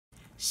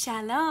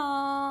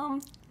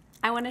Shalom.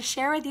 I want to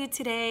share with you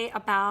today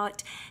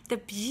about the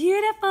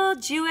beautiful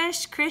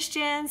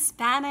Jewish-Christian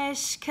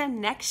Spanish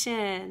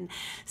connection.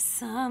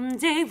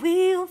 Someday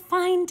we'll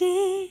find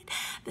it,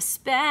 the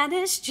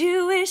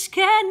Spanish-Jewish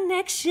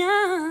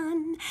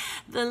connection,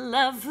 the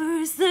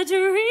lovers, the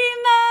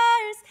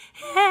dreamers,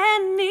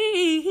 and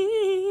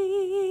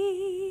me.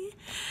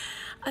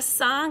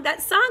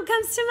 That song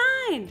comes to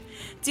mind.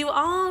 Do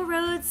all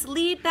roads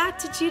lead back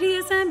to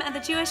Judaism and the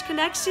Jewish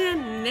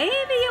connection?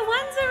 Maybe you're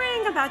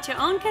wondering about your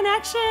own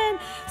connection.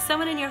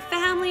 Someone in your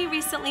family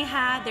recently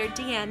had their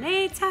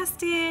DNA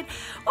tested,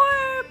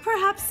 or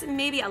perhaps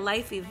maybe a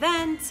life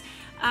event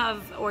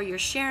or you're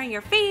sharing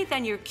your faith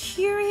and you're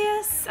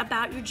curious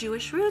about your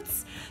Jewish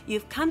roots.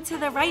 You've come to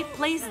the right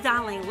place,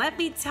 darling. Let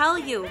me tell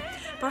you.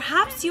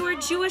 Perhaps you are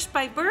Jewish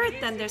by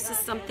birth and this is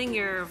something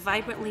you're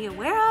vibrantly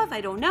aware of.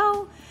 I don't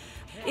know.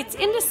 It's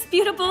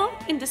indisputable.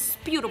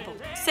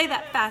 Say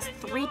that fast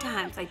 3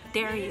 times, I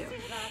dare you.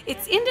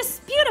 It's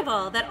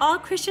indisputable that all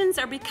Christians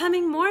are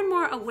becoming more and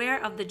more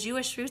aware of the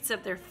Jewish roots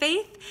of their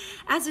faith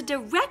as a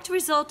direct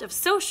result of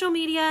social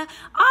media,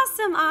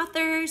 awesome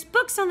authors,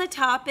 books on the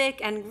topic,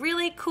 and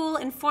really cool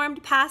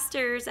informed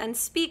pastors and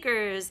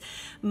speakers.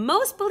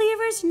 Most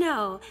believers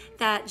know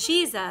that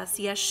Jesus,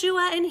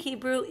 Yeshua in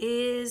Hebrew,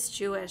 is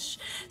Jewish.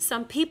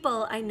 Some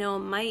people I know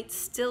might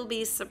still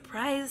be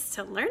surprised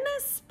to learn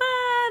this, but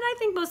I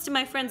think most of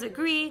my friends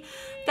agree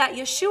that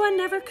Yeshua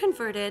never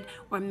converted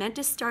or meant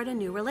to start a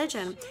new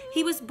religion.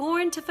 He was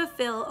born to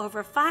fulfill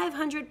over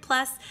 500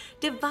 plus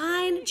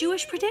divine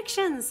Jewish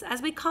predictions,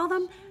 as we call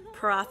them,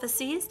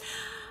 prophecies,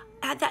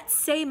 that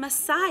say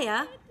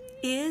Messiah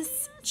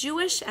is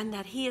Jewish and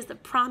that he is the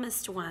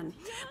promised one.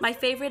 My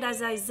favorite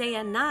is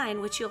Isaiah 9,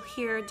 which you'll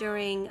hear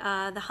during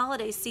the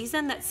holiday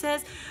season, that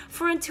says,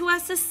 "For unto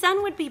us a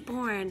son would be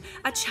born,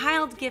 a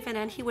child given,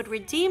 and he would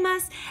redeem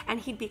us,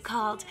 and he'd be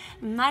called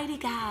Mighty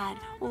God,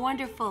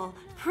 Wonderful,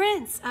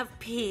 Prince of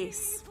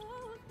Peace."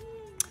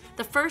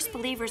 The first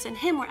believers in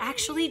him were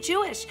actually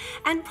Jewish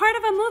and part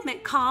of a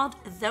movement called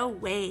The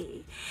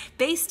Way,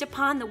 based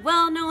upon the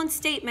well-known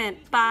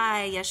statement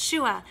by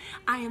Yeshua,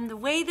 "I am the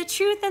way, the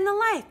truth, and the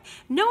life.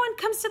 No one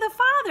comes to the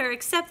Father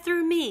except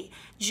through me."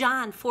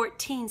 John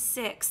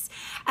 14:6.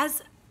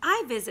 As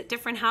I visit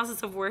different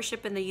houses of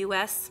worship in the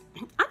U.S.,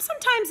 I'm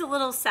sometimes a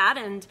little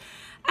saddened,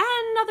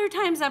 and other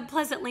times I'm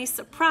pleasantly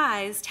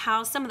surprised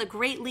how some of the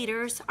great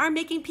leaders are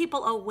making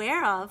people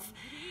aware of,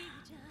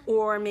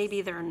 or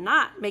maybe they're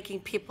not making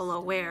people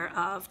aware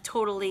of,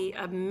 totally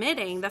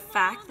omitting the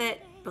fact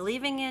that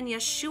believing in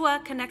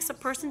Yeshua connects a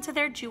person to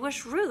their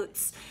Jewish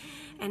roots.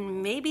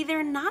 And maybe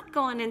they're not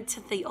going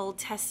into the Old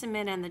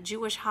Testament and the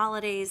Jewish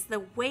holidays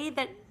the way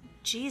that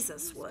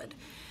Jesus would.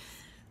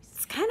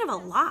 It's kind of a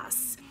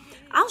loss.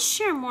 I'll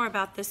share more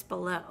about this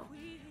below.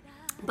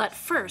 But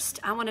first,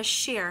 I want to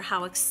share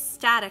how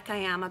ecstatic I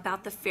am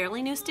about the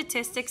fairly new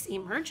statistics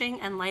emerging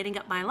and lighting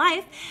up my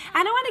life.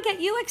 And I want to get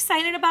you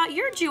excited about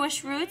your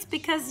Jewish roots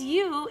because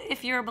you,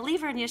 if you're a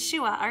believer in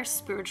Yeshua, are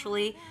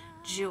spiritually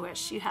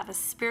Jewish. You have a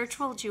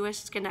spiritual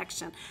Jewish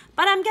connection.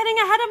 But I'm getting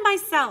ahead of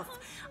myself.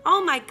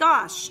 Oh my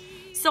gosh.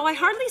 So I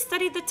hardly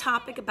studied the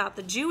topic about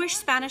the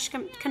Jewish-Spanish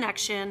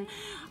connection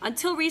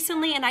until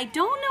recently, and I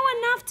don't know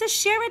enough to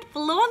share it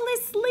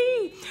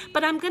flawlessly,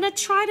 but I'm going to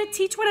try to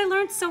teach what I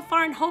learned so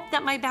far and hope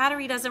that my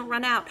battery doesn't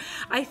run out.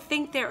 I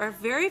think there are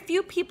very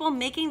few people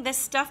making this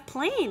stuff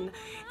plain.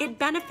 It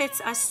benefits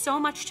us so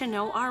much to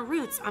know our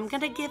roots. I'm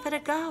going to give it a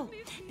go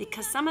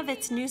because some of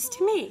it's news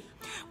to me.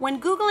 When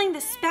Googling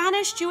the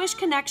Spanish-Jewish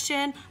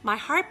connection, my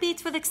heart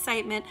beats with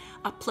excitement.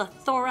 A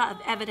plethora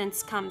of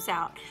evidence comes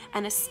out.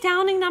 An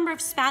astounding number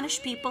of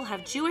Spanish people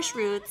have Jewish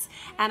roots,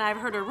 and I've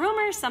heard a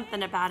rumor,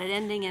 something about it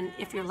ending in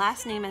if your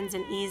last name ends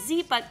in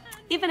EZ, but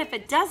even if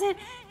it doesn't,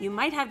 you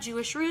might have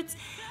Jewish roots.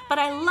 But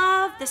I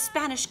love the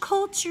Spanish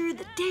culture,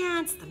 the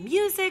dance, the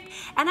music,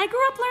 and I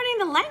grew up learning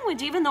the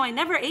language even though I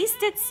never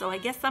aced it, so I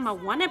guess I'm a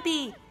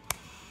wannabe.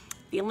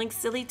 Feeling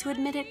silly to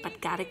admit it,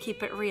 but gotta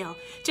keep it real.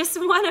 Just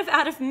one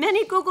out of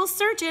many Google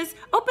searches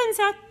opens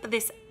up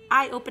this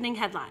eye-opening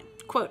headline.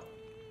 Quote,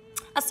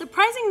 "A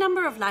surprising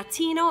number of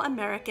Latino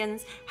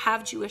Americans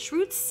have Jewish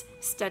roots,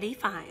 study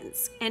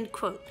finds." End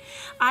quote.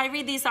 I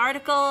read these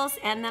articles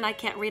and then I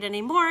can't read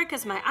anymore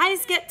because my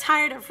eyes get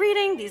tired of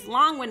reading these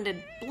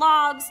long-winded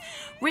blogs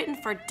written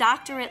for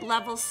doctorate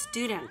level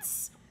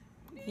students.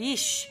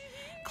 Yeesh.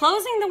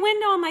 Closing the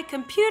window on my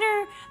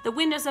computer, the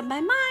windows of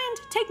my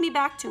mind take me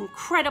back to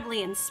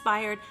incredibly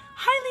inspired,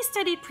 highly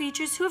studied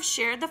preachers who have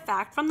shared the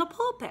fact from the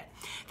pulpit.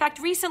 In fact,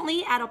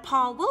 recently at a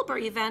Paul Wilbur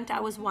event I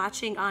was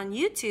watching on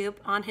YouTube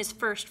on his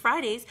First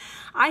Fridays,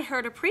 I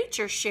heard a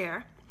preacher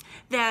share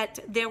that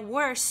there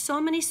were so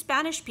many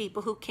Spanish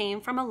people who came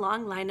from a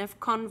long line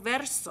of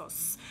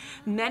conversos,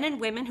 men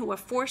and women who were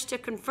forced to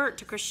convert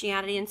to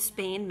Christianity in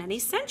Spain many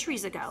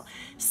centuries ago.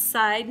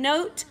 Side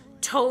note,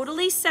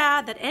 totally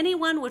sad that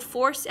anyone would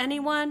force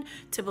anyone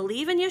to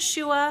believe in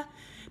Yeshua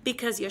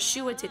because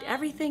Yeshua did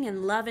everything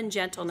in love and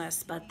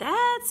gentleness. But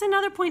that's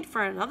another point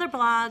for another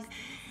blog.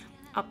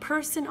 A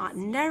person ought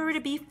never to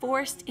be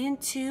forced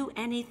into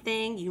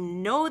anything. You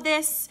know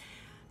this.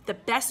 The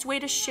best way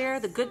to share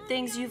the good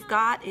things you've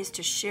got is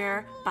to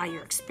share by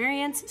your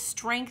experience,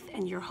 strength,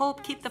 and your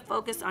hope. Keep the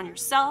focus on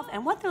yourself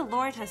and what the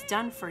Lord has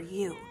done for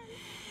you.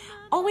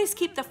 Always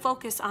keep the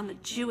focus on the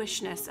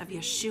Jewishness of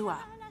Yeshua,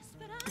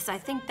 because I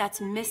think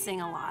that's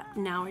missing a lot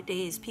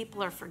nowadays.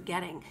 People are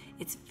forgetting.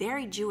 It's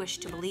very Jewish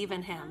to believe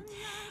in him.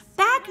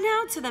 Back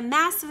now to the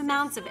massive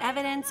amounts of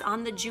evidence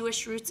on the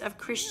Jewish roots of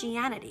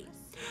Christianity.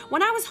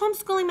 When I was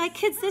homeschooling my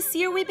kids this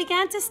year, we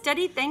began to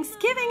study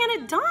Thanksgiving, and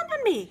it dawned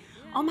on me,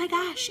 oh my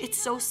gosh, it's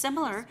so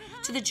similar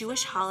to the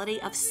Jewish holiday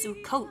of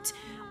Sukkot,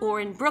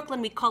 or in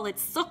Brooklyn we call it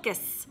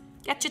Sukkos.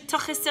 Get your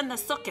tuchis in the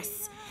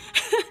Sukkos.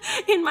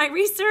 In my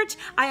research,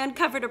 I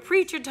uncovered a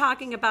preacher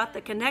talking about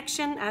the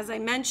connection, as I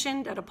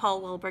mentioned, at a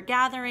Paul Wilbur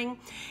gathering,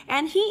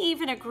 and he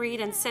even agreed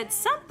and said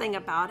something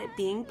about it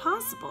being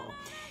possible.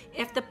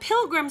 If the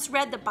pilgrims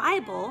read the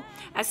Bible,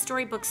 as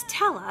storybooks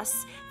tell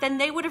us, then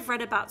they would have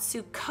read about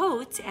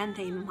Sukkot, and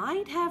they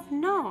might have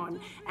known,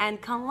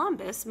 and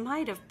Columbus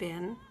might have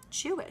been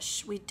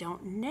Jewish. We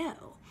don't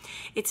know.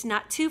 It's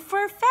not too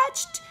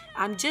far-fetched.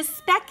 I'm just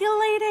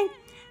speculating.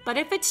 But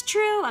if it's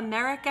true,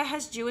 America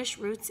has Jewish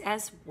roots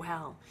as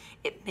well.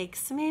 It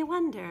makes me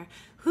wonder.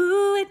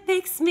 It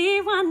makes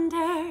me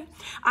wonder.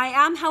 I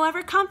am,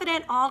 however,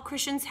 confident all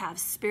Christians have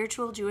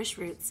spiritual Jewish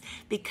roots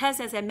because,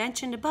 as I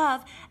mentioned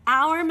above,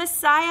 our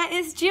Messiah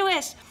is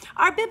Jewish.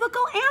 Our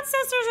biblical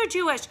ancestors are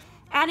Jewish.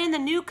 And in the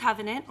New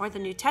Covenant, or the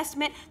New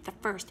Testament, the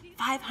first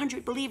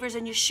 500 believers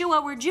in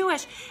Yeshua were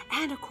Jewish.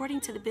 And according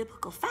to the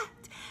biblical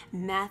fact,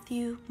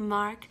 Matthew,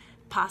 Mark,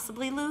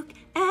 possibly Luke,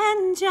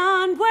 and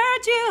John were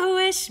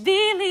Jewish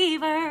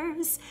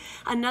believers.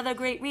 Another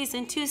great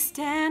reason to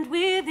stand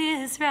with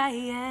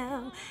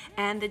Israel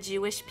and the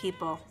Jewish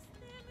people.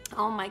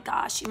 Oh my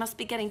gosh, you must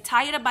be getting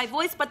tired of my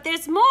voice, but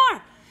there's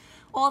more.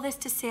 All this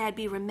to say, I'd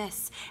be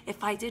remiss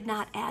if I did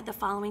not add the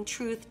following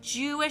truth.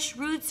 Jewish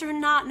roots or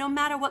not, no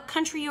matter what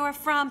country you are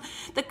from,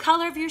 the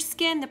color of your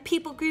skin, the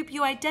people group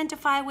you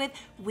identify with,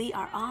 we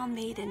are all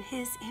made in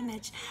his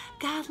image.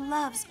 God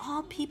loves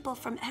all people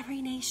from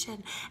every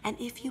nation. And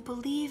if you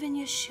believe in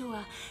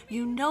Yeshua,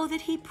 you know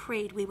that he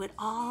prayed we would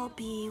all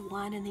be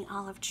one in the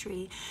olive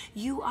tree.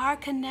 You are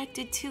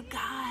connected to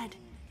God,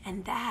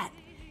 and that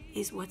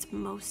is what's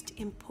most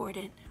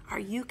important. Are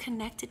you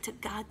connected to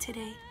God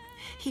today?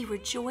 He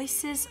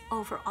rejoices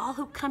over all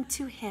who come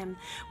to him.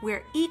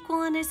 We're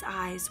equal in his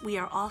eyes. We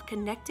are all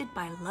connected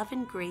by love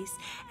and grace,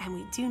 and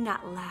we do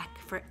not lack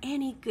for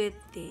any good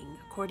thing,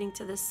 according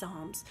to the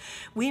Psalms.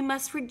 We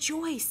must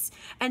rejoice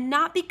and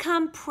not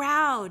become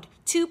proud,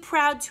 too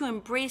proud to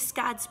embrace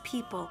God's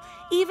people,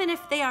 even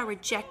if they are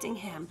rejecting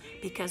him,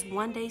 because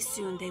one day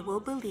soon they will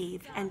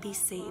believe and be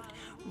saved.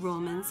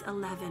 Romans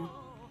 11.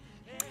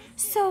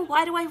 So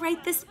why do I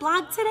write this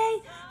blog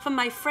today? For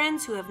my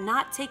friends who have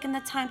not taken the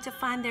time to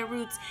find their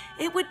roots,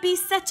 it would be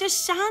such a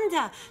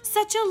shanda,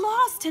 such a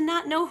loss to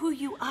not know who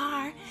you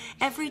are.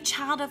 Every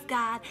child of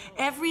God,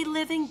 every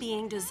living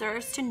being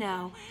deserves to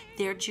know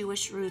their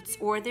Jewish roots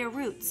or their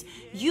roots.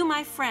 You,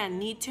 my friend,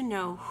 need to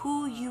know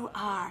who you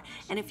are.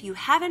 And if you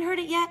haven't heard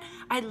it yet,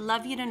 I'd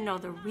love you to know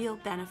the real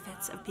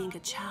benefits of being a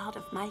child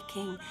of my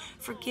King.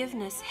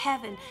 Forgiveness,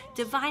 heaven,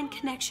 divine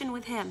connection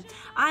with him.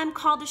 I'm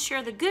called to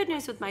share the good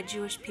news with my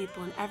Jewish people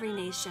in every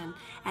nation,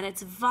 and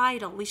it's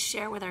vital we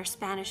share with our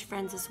Spanish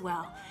friends as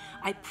well.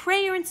 I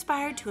pray you're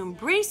inspired to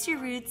embrace your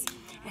roots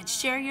and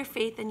share your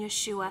faith in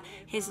Yeshua.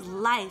 His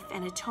life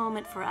and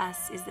atonement for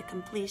us is the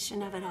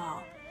completion of it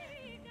all.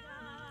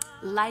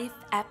 Life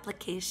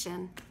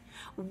application.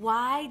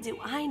 Why do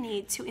I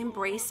need to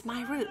embrace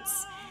my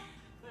roots?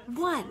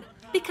 1,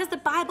 because the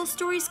Bible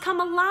stories come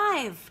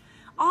alive.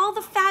 All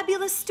the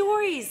fabulous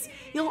stories.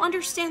 You'll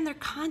understand their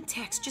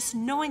context just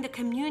knowing the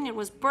communion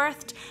was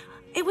birthed.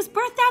 It was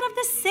birthed out of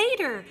the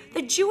Seder,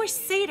 the Jewish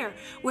Seder,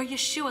 where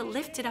Yeshua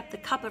lifted up the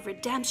cup of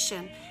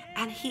redemption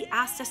and he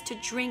asked us to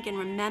drink in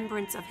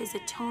remembrance of his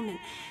atonement,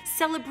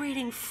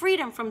 celebrating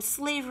freedom from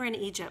slavery in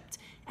Egypt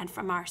and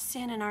from our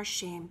sin and our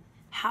shame.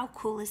 How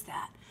cool is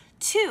that?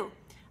 2,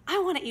 I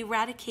want to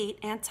eradicate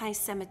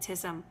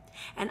anti-Semitism.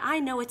 And I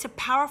know it's a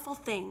powerful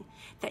thing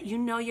that you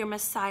know your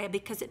Messiah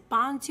because it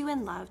bonds you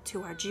in love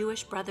to our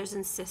Jewish brothers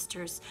and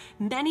sisters,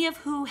 many of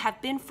who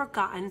have been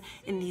forgotten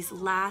in these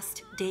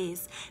last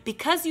days.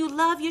 Because you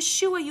love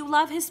Yeshua, you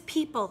love his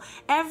people,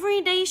 every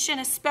nation,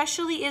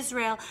 especially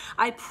Israel.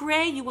 I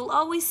pray you will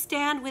always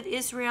stand with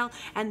Israel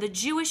and the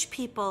Jewish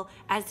people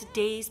as the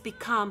days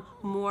become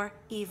more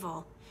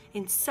evil.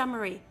 In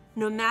summary,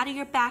 no matter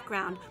your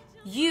background,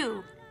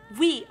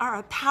 we are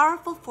a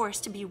powerful force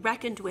to be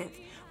reckoned with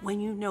when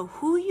you know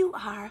who you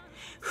are,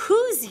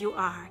 whose you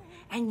are,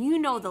 and you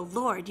know the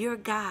Lord, your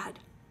God.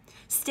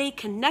 Stay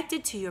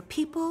connected to your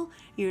people,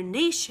 your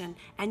nation,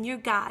 and your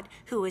God,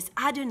 who is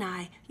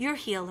Adonai, your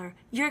healer,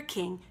 your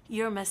King,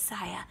 your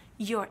Messiah,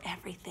 your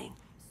everything.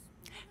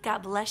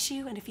 God bless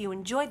you, and if you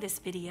enjoyed this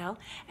video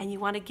and you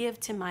want to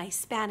give to my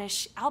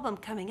Spanish album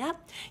coming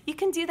up, you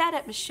can do that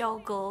at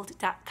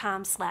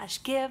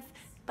michellegold.com/give.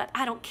 but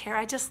I don't care.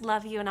 I just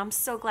love you, and I'm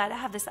so glad I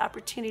have this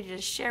opportunity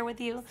to share with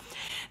you.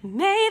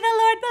 May the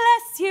Lord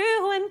bless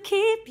you and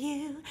keep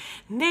you.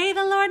 May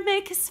the Lord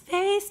make his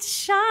face to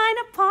shine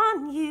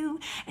upon you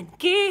and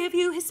give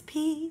you his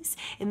peace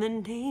in the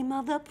name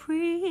of the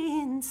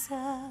Prince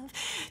of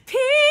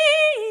Peace.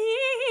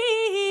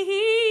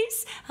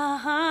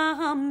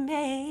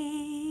 Amen.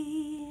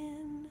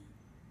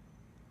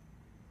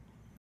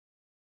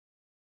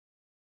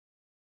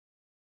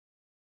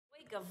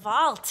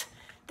 Gewalt.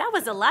 That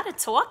was a lot of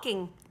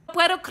talking.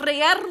 Puedo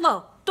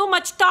creerlo. Too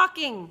much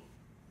talking.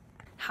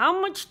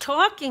 How much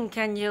talking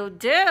can you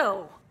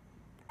do?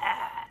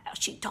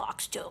 She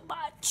talks too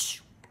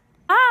much.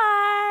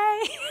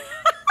 Bye.